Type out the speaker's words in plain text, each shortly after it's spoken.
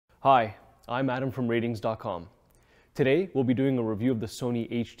Hi, I'm Adam from RTINGS.com. Today, we'll be doing a review of the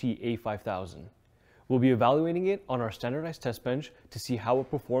Sony HT-A5000. We'll be evaluating it on our standardized test bench to see how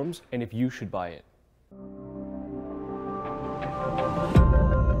it performs and if you should buy it.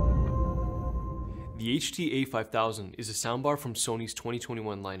 The HT-A5000 is a soundbar from Sony's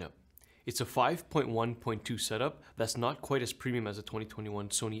 2021 lineup. It's a 5.1.2 setup that's not quite as premium as the 2021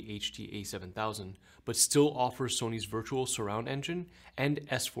 Sony HT-A7000, but still offers Sony's virtual surround engine and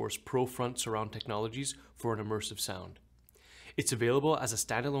S-Force Pro front surround technologies for an immersive sound. It's available as a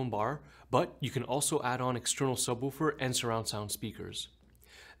standalone bar, but you can also add on external subwoofer and surround sound speakers.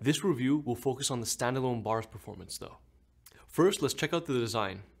 This review will focus on the standalone bar's performance though. First, let's check out the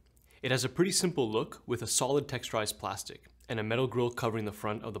design. It has a pretty simple look with a solid texturized plastic and a metal grille covering the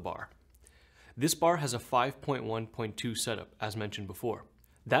front of the bar. This bar has a 5.1.2 setup, as mentioned before.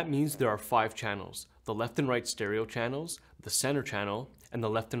 That means there are 5 channels: the left and right stereo channels, the center channel, and the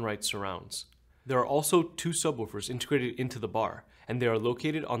left and right surrounds. There are also 2 subwoofers integrated into the bar, and they are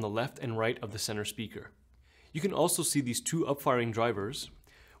located on the left and right of the center speaker. You can also see these 2 upfiring drivers,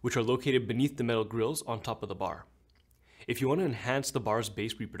 which are located beneath the metal grills on top of the bar. If you want to enhance the bar's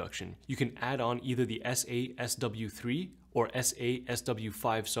bass reproduction, you can add on either the SA-SW3 or SA-SW5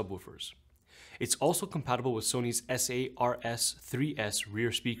 subwoofers. It's also compatible with Sony's SA-RS3S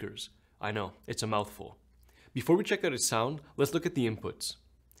rear speakers. I know, it's a mouthful. Before we check out its sound, let's look at the inputs.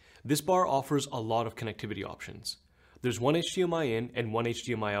 This bar offers a lot of connectivity options. There's one HDMI in and one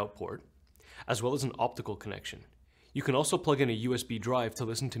HDMI out port, as well as an optical connection. You can also plug in a USB drive to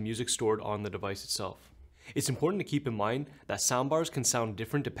listen to music stored on the device itself. It's important to keep in mind that soundbars can sound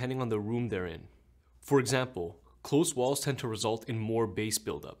different depending on the room they're in. For example, closed walls tend to result in more bass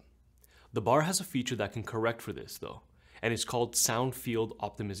buildup. The bar has a feature that can correct for this though, and it's called sound field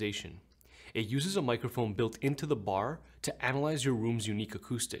optimization. It uses a microphone built into the bar to analyze your room's unique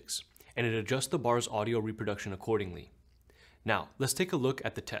acoustics, and it adjusts the bar's audio reproduction accordingly. Now, let's take a look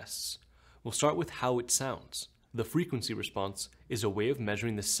at the tests. We'll start with how it sounds. The frequency response is a way of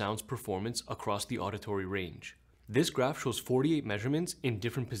measuring the sound's performance across the auditory range. This graph shows 48 measurements in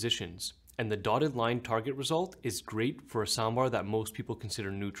different positions, and the dotted line target result is great for a soundbar that most people consider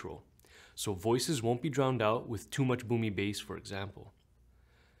neutral. So voices won't be drowned out with too much boomy bass, for example.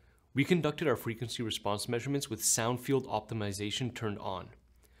 We conducted our frequency response measurements with sound field optimization turned on.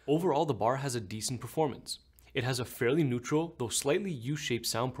 Overall, the bar has a decent performance. It has a fairly neutral, though slightly U-shaped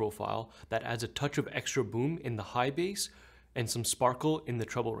sound profile that adds a touch of extra boom in the high bass and some sparkle in the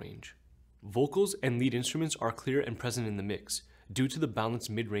treble range. Vocals and lead instruments are clear and present in the mix, due to the balanced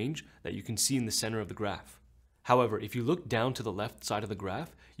mid-range that you can see in the center of the graph. However, if you look down to the left side of the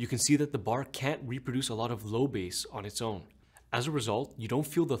graph, you can see that the bar can't reproduce a lot of low bass on its own. As a result, you don't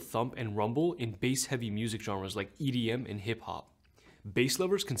feel the thump and rumble in bass-heavy music genres like EDM and hip-hop. Bass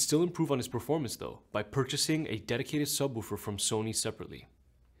lovers can still improve on its performance though, by purchasing a dedicated subwoofer from Sony separately.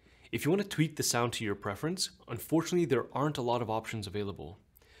 If you want to tweak the sound to your preference, unfortunately there aren't a lot of options available.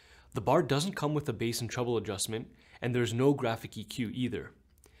 The bar doesn't come with a bass and treble adjustment, and there's no graphic EQ either.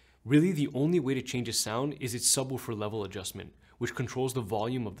 Really, the only way to change a sound is its subwoofer level adjustment, which controls the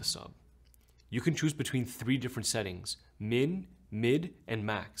volume of the sub. You can choose between 3 different settings: min, mid, and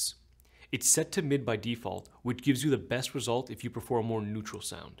max. It's set to mid by default, which gives you the best result if you prefer a more neutral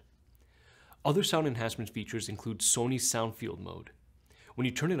sound. Other sound enhancement features include Sony's sound field mode. When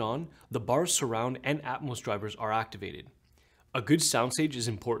you turn it on, the bar's surround and Atmos drivers are activated. A good soundstage is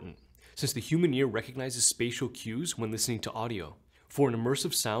important, since the human ear recognizes spatial cues when listening to audio. For an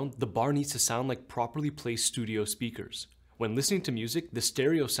immersive sound, the bar needs to sound like properly placed studio speakers. When listening to music, the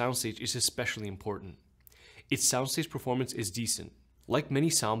stereo soundstage is especially important. Its soundstage performance is decent. Like many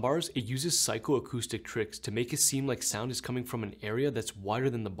soundbars, it uses psychoacoustic tricks to make it seem like sound is coming from an area that's wider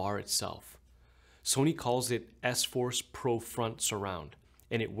than the bar itself. Sony calls it S-Force Pro Front Surround,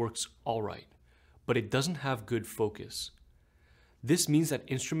 and it works alright, but it doesn't have good focus. This means that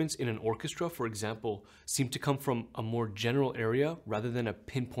instruments in an orchestra, for example, seem to come from a more general area rather than a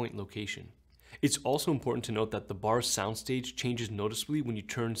pinpoint location. It's also important to note that the bar's soundstage changes noticeably when you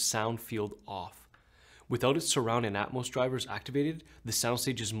turn sound field off. Without its surround and Atmos drivers activated, the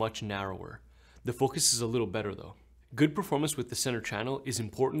soundstage is much narrower. The focus is a little better though. Good performance with the center channel is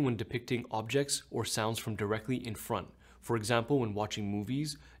important when depicting objects or sounds from directly in front. For example, when watching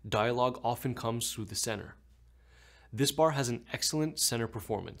movies, dialogue often comes through the center. This bar has an excellent center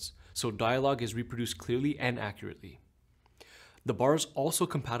performance, so dialogue is reproduced clearly and accurately. The bar is also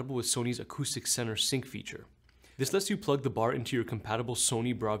compatible with Sony's Acoustic Center Sync feature. This lets you plug the bar into your compatible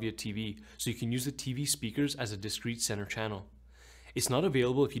Sony Bravia TV, so you can use the TV speakers as a discrete center channel. It's not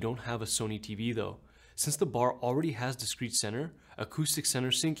available if you don't have a Sony TV though. Since the bar already has discrete center, acoustic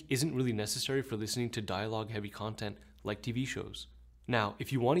center sync isn't really necessary for listening to dialogue-heavy content like TV shows. Now,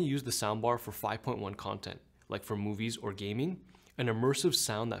 if you want to use the soundbar for 5.1 content, like for movies or gaming, an immersive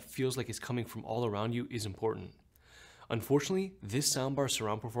sound that feels like it's coming from all around you is important. Unfortunately, this soundbar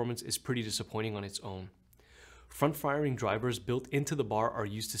surround performance is pretty disappointing on its own. Front-firing drivers built into the bar are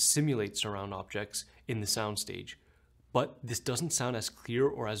used to simulate surround objects in the soundstage, but this doesn't sound as clear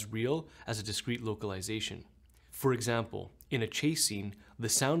or as real as a discrete localization. For example, in a chase scene, the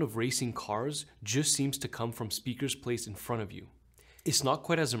sound of racing cars just seems to come from speakers placed in front of you. It's not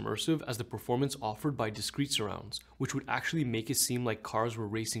quite as immersive as the performance offered by discrete surrounds, which would actually make it seem like cars were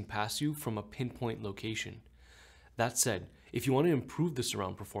racing past you from a pinpoint location. That said, if you want to improve the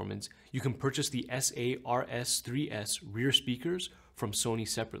surround performance, you can purchase the SA-RS3S rear speakers from Sony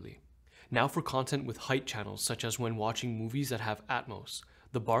separately. Now for content with height channels, such as when watching movies that have Atmos,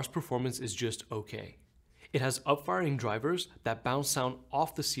 the bar's performance is just okay. It has upfiring drivers that bounce sound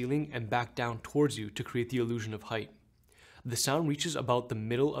off the ceiling and back down towards you to create the illusion of height. The sound reaches about the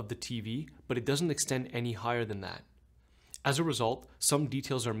middle of the TV, but it doesn't extend any higher than that. As a result, some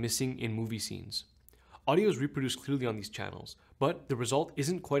details are missing in movie scenes. Audio is reproduced clearly on these channels, but the result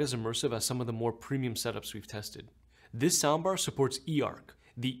isn't quite as immersive as some of the more premium setups we've tested. This soundbar supports eARC.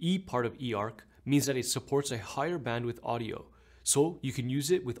 The E part of eARC means that it supports a higher bandwidth audio, so you can use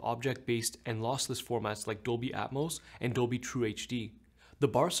it with object-based and lossless formats like Dolby Atmos and Dolby True HD. The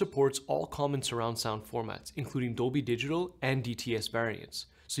bar supports all common surround sound formats, including Dolby Digital and DTS variants,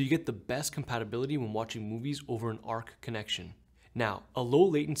 so you get the best compatibility when watching movies over an ARC connection. Now, a low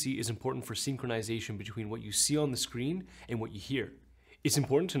latency is important for synchronization between what you see on the screen and what you hear. It's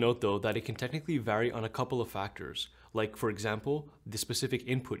important to note though that it can technically vary on a couple of factors, like for example, the specific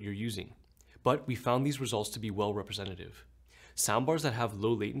input you're using. But we found these results to be well representative. Soundbars that have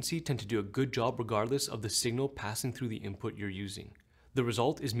low latency tend to do a good job regardless of the signal passing through the input you're using. The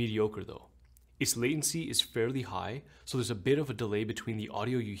result is mediocre though. Its latency is fairly high, so there's a bit of a delay between the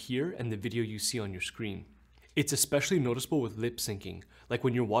audio you hear and the video you see on your screen. It's especially noticeable with lip syncing, like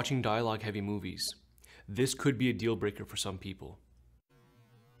when you're watching dialogue-heavy movies. This could be a deal breaker for some people.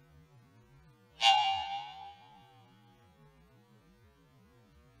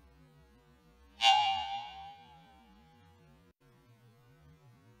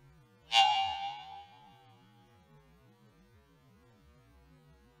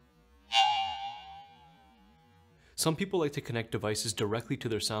 Some people like to connect devices directly to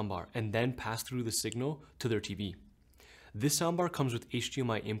their soundbar and then pass through the signal to their TV. This soundbar comes with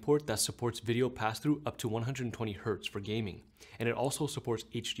HDMI import that supports video pass-through up to 120 Hz for gaming, and it also supports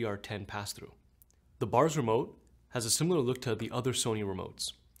HDR10 pass-through. The bar's remote has a similar look to the other Sony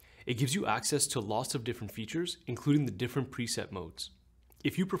remotes. It gives you access to lots of different features, including the different preset modes.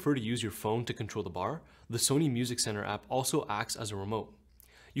 If you prefer to use your phone to control the bar, the Sony Music Center app also acts as a remote.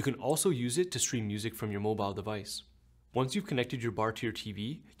 You can also use it to stream music from your mobile device. Once you've connected your bar to your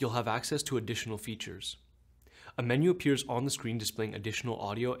TV, you'll have access to additional features. A menu appears on the screen displaying additional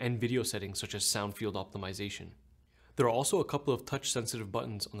audio and video settings such as sound field optimization. There are also a couple of touch-sensitive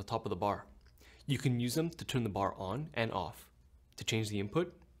buttons on the top of the bar. You can use them to turn the bar on and off, to change the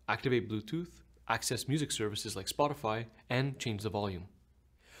input, activate Bluetooth, access music services like Spotify, and change the volume.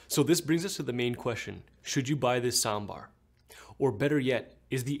 So this brings us to the main question: should you buy this soundbar? Or better yet,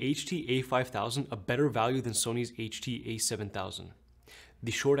 is the HT-A5000 a better value than Sony's HT-A7000?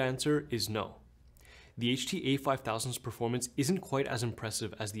 The short answer is no. The HT-A5000's performance isn't quite as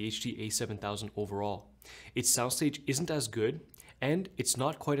impressive as the HT-A7000 overall. Its soundstage isn't as good, and it's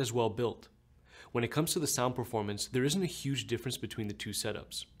not quite as well built. When it comes to the sound performance, there isn't a huge difference between the two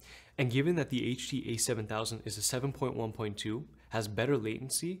setups. And given that the HT-A7000 is a 7.1.2, has better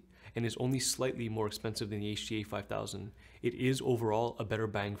latency, and is only slightly more expensive than the HT-A5000, it is overall a better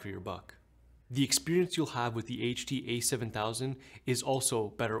bang for your buck. The experience you'll have with the HT-A7000 is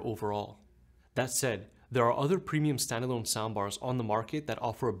also better overall. That said, there are other premium standalone soundbars on the market that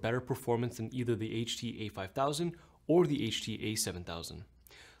offer a better performance than either the HT-A5000 or the HT-A7000.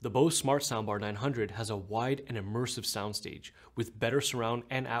 The Bose Smart Soundbar 900 has a wide and immersive soundstage with better surround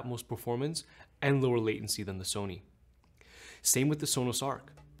and Atmos performance and lower latency than the Sony. Same with the Sonos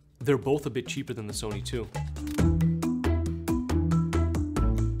Arc. They're both a bit cheaper than the Sony too.